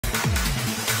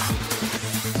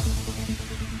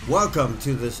Welcome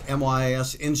to this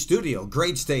MYS in studio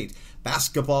grade state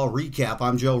basketball recap.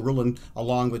 I'm Joe Rulin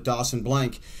along with Dawson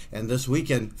Blank, and this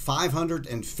weekend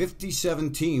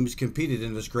 557 teams competed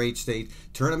in this grade state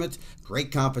tournament.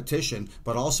 Great competition,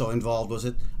 but also involved was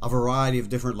it a variety of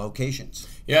different locations.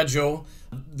 Yeah, Joe.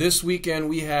 This weekend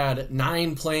we had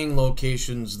 9 playing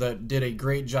locations that did a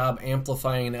great job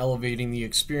amplifying and elevating the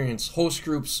experience. Host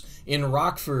groups in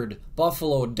Rockford,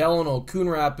 Buffalo, Delano, Coon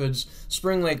Rapids,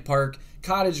 Spring Lake Park,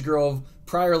 Cottage Grove,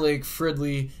 Prior Lake,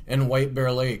 Fridley, and White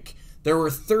Bear Lake. There were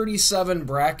 37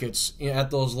 brackets at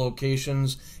those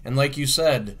locations, and like you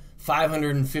said,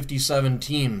 557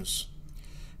 teams.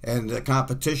 And the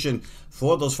competition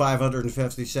for those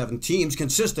 557 teams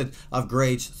consisted of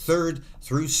grades 3rd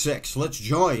through 6th. Let's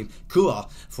join Kua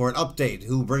for an update,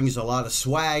 who brings a lot of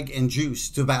swag and juice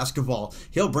to basketball.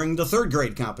 He'll bring the 3rd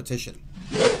grade competition.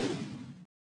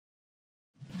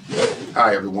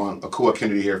 Hi everyone, Akua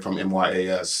Kennedy here from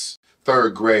MYAS.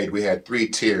 3rd grade, we had 3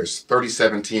 tiers,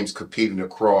 37 teams competing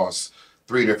across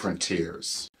 3 different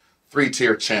tiers.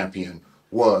 3-tier champion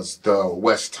was the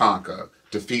West Tonka,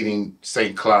 defeating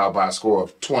St. Cloud by a score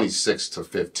of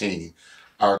 26-15.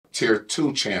 Our Tier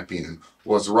 2 champion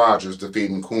was Rogers,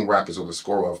 defeating Coon Rapids with a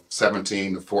score of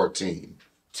 17-14.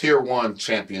 Tier 1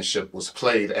 championship was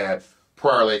played at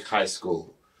Prior Lake High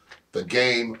School. The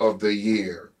game of the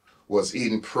year was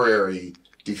Eden Prairie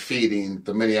defeating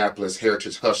the Minneapolis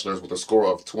Heritage Hustlers with a score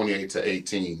of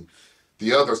 28-18.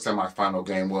 The other semifinal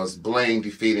game was Blaine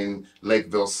defeating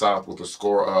Lakeville South with a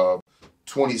score of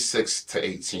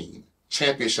 26-18.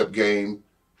 Championship game,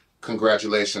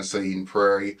 congratulations to Eden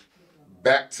Prairie.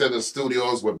 Back to the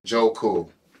studios with Joe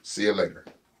Cool. See you later.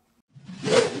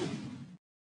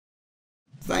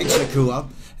 Thanks, Akua.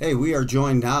 Hey, we are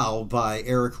joined now by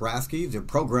Eric Rathke, the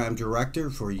program director.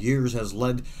 For years has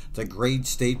led the grade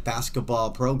state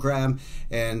basketball program.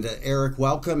 And Eric,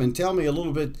 welcome, and tell me a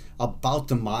little bit about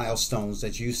the milestones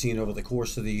that you've seen over the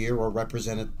course of the year or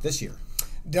represented this year.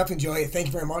 Definitely, Joey. Thank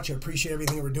you very much. I appreciate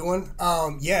everything that we're doing.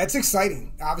 Yeah, it's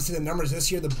exciting. Obviously, the numbers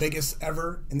this year, the biggest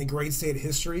ever in the grade state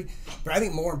history. But I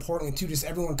think more importantly, too, just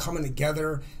everyone coming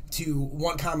together to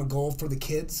one common goal for the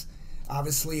kids.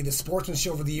 Obviously, the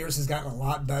sportsmanship over the years has gotten a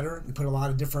lot better. We put a lot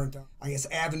of different,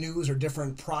 avenues or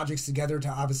different projects together to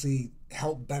obviously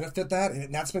help benefit that,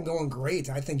 and that's been going great.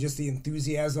 I think just the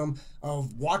enthusiasm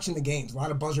of watching the games, a lot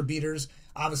of buzzer beaters,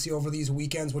 obviously over these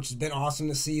weekends, which has been awesome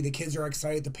to see. The kids are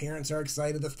excited, the parents are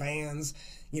excited, the fans,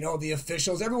 the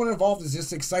officials, everyone involved is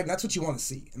just excited. That's what you want to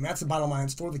see, and that's the bottom line.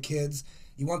 It's for the kids.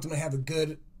 You want them to have a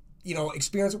good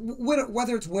experience,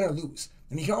 whether it's win or lose.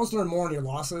 And you can always learn more in your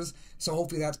losses, so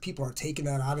hopefully people are taking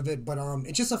that out of it. But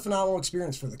it's just a phenomenal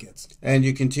experience for the kids. And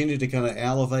you continue to kind of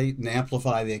elevate and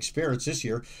amplify the experience. This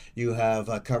year, you have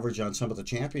coverage on some of the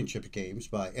championship games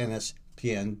by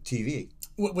NSPN TV.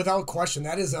 Without question,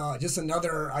 that is just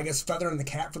another, feather in the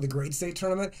cap for the grade state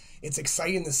tournament. It's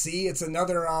exciting to see. It's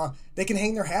another they can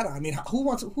hang their hat on. I mean,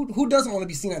 who doesn't want to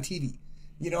be seen on TV?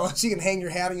 So you can hang your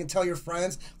hat and you can tell your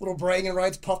friends, little bragging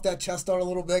rights, puff that chest out a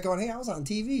little bit, going, hey, I was on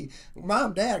TV.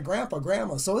 Mom, Dad, Grandpa,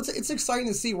 Grandma. So it's exciting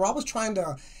to see. We're always trying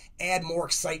to add more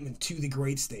excitement to the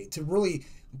grade state, to really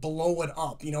blow it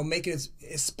up, make it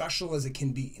as special as it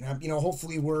can be. And,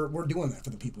 hopefully we're doing that for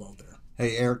the people out there.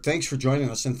 Hey, Eric, thanks for joining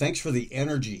us, and thanks for the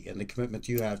energy and the commitment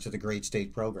you have to the grade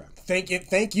state program. Thank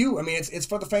you. I mean, it's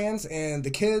for the fans and the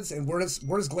kids, and we're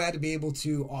just glad to be able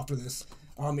to offer this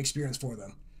experience for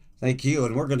them. Thank you,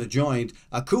 and we're going to join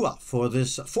Akua for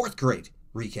this 4th grade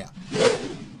recap.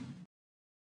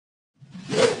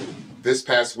 This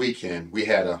past weekend, we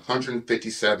had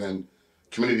 157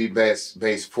 community-based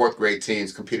 4th grade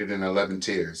teams competed in 11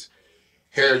 tiers.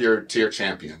 Here are your tier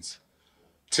champions.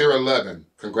 Tier 11,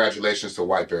 congratulations to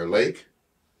White Bear Lake.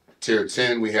 Tier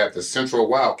 10, we have the Central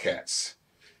Wildcats.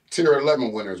 Tier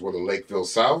 11 winners were the Lakeville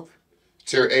South.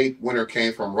 Tier 8 winner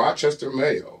came from Rochester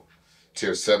Mayo.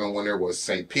 Tier 7 winner was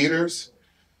St. Peter's.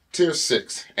 Tier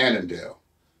 6, Annandale.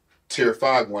 Tier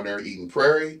 5 winner, Eden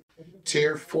Prairie.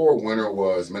 Tier 4 winner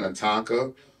was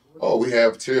Minnetonka. Oh, we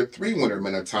have Tier 3 winner,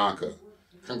 Minnetonka.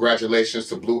 Congratulations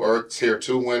to Blue Earth, Tier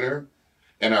 2 winner.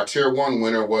 And our Tier 1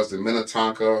 winner was the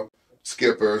Minnetonka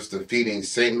Skippers, defeating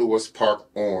St. Louis Park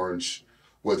Orange,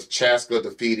 with Chaska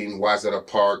defeating Wayzata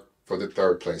Park for the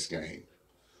 3rd place game.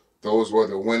 Those were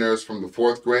the winners from the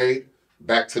 4th grade.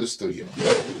 Back to the studio.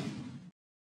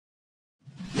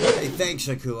 Thanks,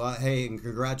 Akua. Hey, and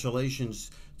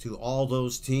congratulations to all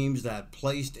those teams that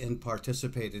placed and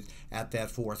participated at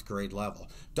that fourth grade level.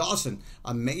 Dawson,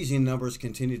 amazing numbers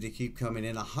continue to keep coming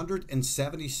in.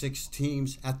 176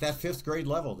 teams at that fifth grade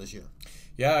level this year.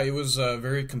 Yeah, it was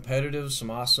very competitive,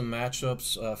 some awesome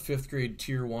matchups. Fifth grade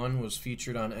Tier 1 was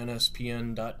featured on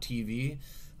NSPN.TV.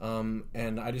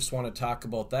 And I just want to talk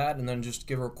about that and then just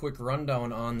give a quick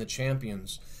rundown on the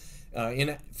champions.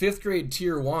 In fifth grade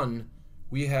Tier 1,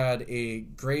 we had a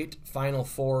great Final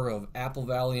Four of Apple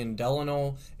Valley and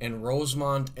Delano and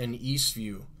Rosemont and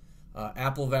Eastview.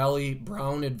 Apple Valley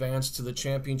Brown advanced to the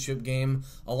championship game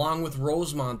along with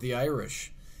Rosemont the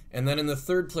Irish. And then in the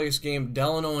third place game,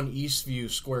 Delano and Eastview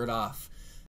squared off.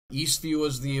 Eastview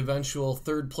was the eventual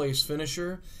third place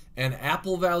finisher, and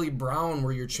Apple Valley Brown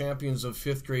were your champions of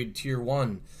fifth grade Tier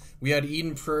 1. We had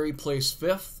Eden Prairie place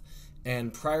fifth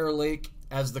and Prior Lake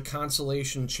as the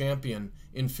consolation champion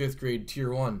in fifth grade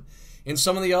Tier 1. In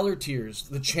some of the other tiers,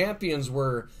 the champions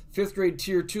were fifth grade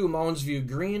Tier 2 Mounds View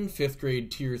Green, fifth grade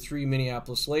Tier 3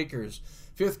 Minneapolis Lakers,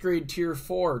 fifth grade Tier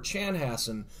 4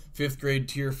 Chanhassen, fifth grade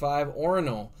Tier 5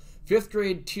 Orono, fifth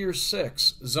grade Tier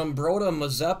 6 Zumbrota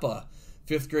Mazeppa,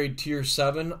 fifth grade Tier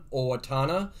 7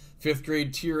 Owatonna, fifth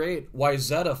grade Tier 8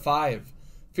 Wayzata 5,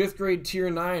 fifth grade Tier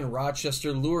 9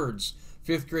 Rochester Lourdes,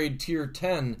 fifth grade Tier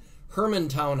 10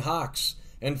 Hermantown Hawks,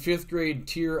 and fifth grade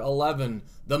Tier 11,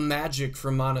 the Magic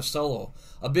from Monticello.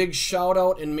 A big shout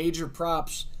out and major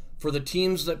props for the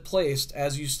teams that placed,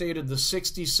 as you stated, the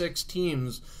 66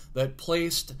 teams that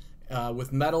placed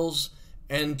with medals,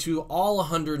 and to all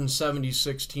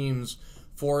 176 teams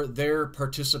for their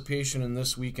participation in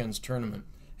this weekend's tournament.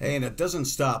 Hey, and it doesn't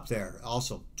stop there.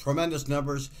 Also, tremendous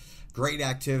numbers, great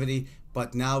activity.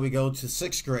 But now we go to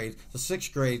sixth grade. The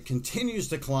sixth grade continues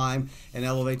to climb and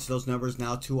elevates those numbers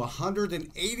now to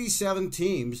 187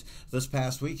 teams this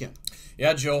past weekend.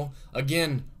 Yeah, Joe.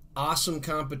 Again, awesome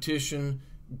competition,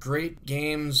 great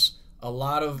games, a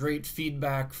lot of great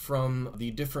feedback from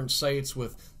the different sites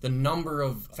with the number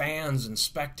of fans and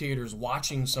spectators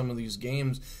watching some of these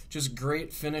games. Just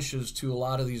great finishes to a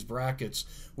lot of these brackets.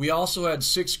 We also had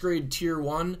sixth grade Tier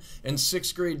 1 and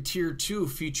sixth grade Tier 2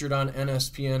 featured on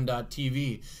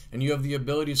NSPN.TV. And you have the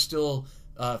ability to still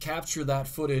capture that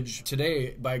footage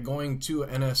today by going to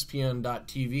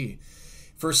NSPN.TV.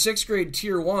 For sixth grade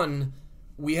Tier 1,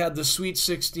 we had the Sweet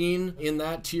 16 in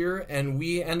that tier, and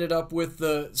we ended up with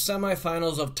the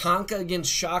semifinals of Tonka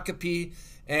against Shakopee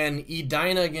and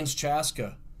Edina against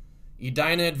Chaska.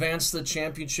 Edina advanced to the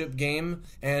championship game,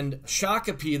 and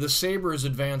Shakopee, the Sabres,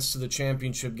 advanced to the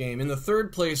championship game. In the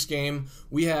third place game,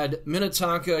 we had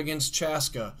Minnetonka against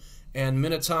Chaska, and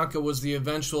Minnetonka was the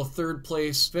eventual third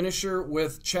place finisher,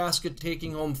 with Chaska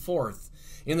taking home fourth.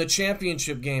 In the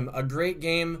championship game, a great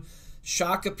game,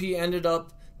 Shakopee ended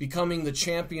up becoming the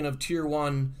champion of Tier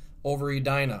 1 over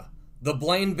Edina. The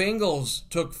Blaine Bengals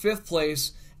took fifth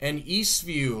place, and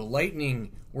Eastview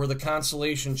Lightning were the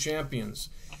consolation champions.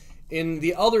 In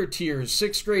the other tiers,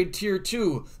 sixth grade Tier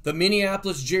 2, the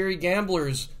Minneapolis Jerry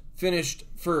Gamblers finished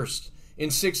first.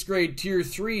 In sixth grade Tier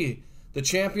 3, the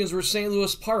champions were St.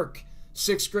 Louis Park.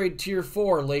 Sixth grade Tier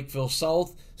 4, Lakeville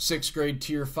South. Sixth grade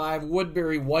Tier 5,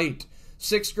 Woodbury White.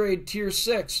 Sixth grade Tier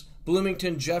 6,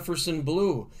 Bloomington Jefferson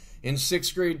Blue. In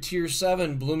sixth grade Tier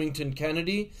 7, Bloomington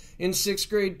Kennedy. In sixth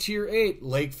grade Tier 8,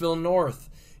 Lakeville North.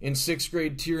 In sixth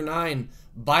grade Tier 9,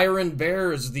 Byron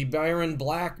Bears, the Byron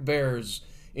Black Bears.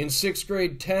 In sixth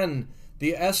grade 10,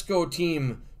 the ESCO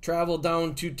team traveled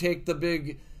down to take the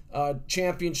big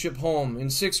championship home.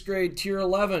 In sixth grade Tier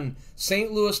 11,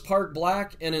 St. Louis Park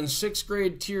Black. And in sixth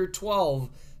grade Tier 12,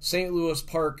 St. Louis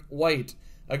Park White.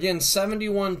 Again,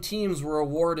 71 teams were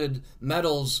awarded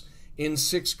medals in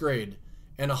sixth grade.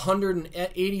 And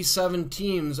 187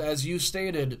 teams, as you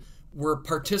stated, were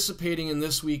participating in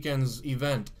this weekend's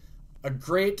event. A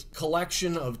great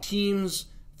collection of teams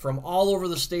from all over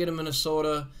the state of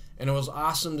Minnesota, and it was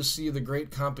awesome to see the great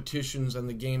competitions and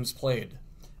the games played.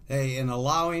 Hey, and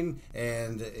allowing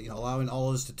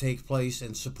all this to take place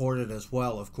and support it as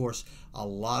well. Of course, a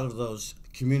lot of those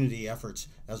community efforts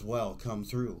as well come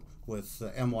through with the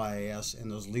MYAS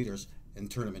and those leaders and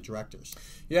tournament directors.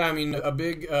 Yeah, I mean, a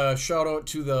big shout out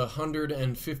to the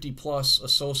 150 plus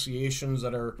associations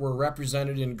that were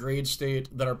represented in grade state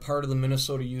that are part of the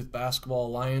Minnesota Youth Basketball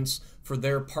Alliance for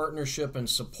their partnership and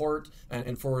support,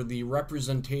 and for the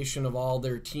representation of all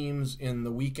their teams in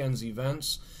the weekend's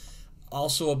events.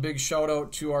 Also, a big shout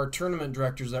out to our tournament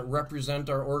directors that represent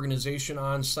our organization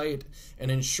on site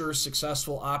and ensure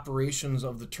successful operations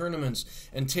of the tournaments,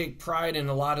 and take pride in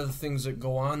a lot of the things that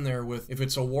go on there, with if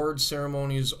it's award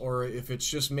ceremonies or if it's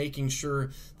just making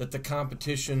sure that the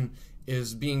competition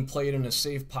is being played in a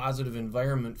safe, positive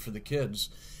environment for the kids.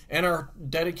 And our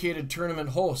dedicated tournament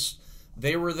hosts,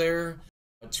 they were there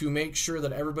to make sure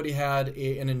that everybody had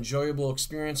an enjoyable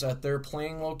experience at their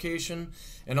playing location.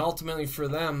 And ultimately for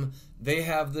them, they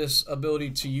have this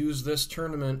ability to use this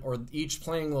tournament or each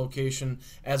playing location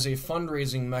as a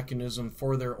fundraising mechanism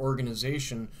for their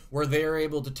organization, where they are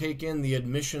able to take in the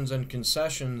admissions and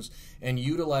concessions and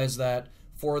utilize that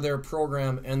for their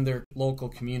program and their local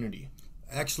community.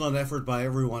 Excellent effort by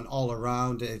everyone all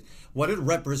around. What it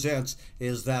represents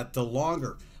is that the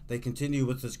longer they continue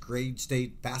with this grade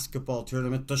state basketball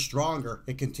tournament, the stronger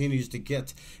it continues to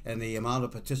get, and the amount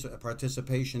of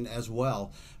participation as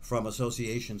well from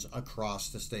associations across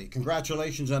the state.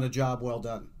 Congratulations on a job well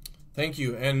done. Thank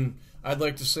you. And I'd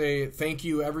like to say thank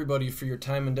you, everybody, for your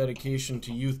time and dedication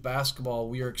to youth basketball.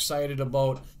 We are excited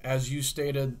about, as you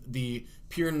stated, the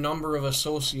pure number of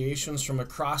associations from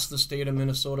across the state of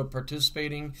Minnesota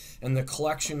participating, and the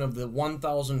collection of the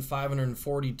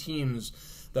 1,540 teams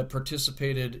that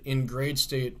participated in grade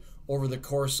state over the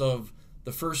course of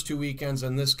the first 2 weekends,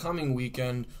 and this coming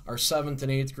weekend, our 7th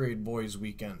and 8th grade boys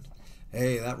weekend.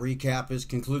 Hey, that recap is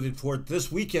concluded for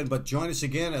this weekend, but join us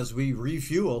again as we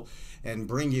refuel and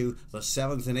bring you the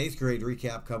 7th and 8th grade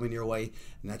recap coming your way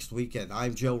next weekend.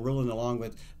 I'm Joe Rillen along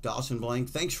with Dawson Blank.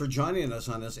 Thanks for joining us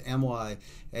on this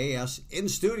MYAS in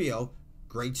studio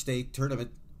grade state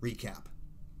tournament recap.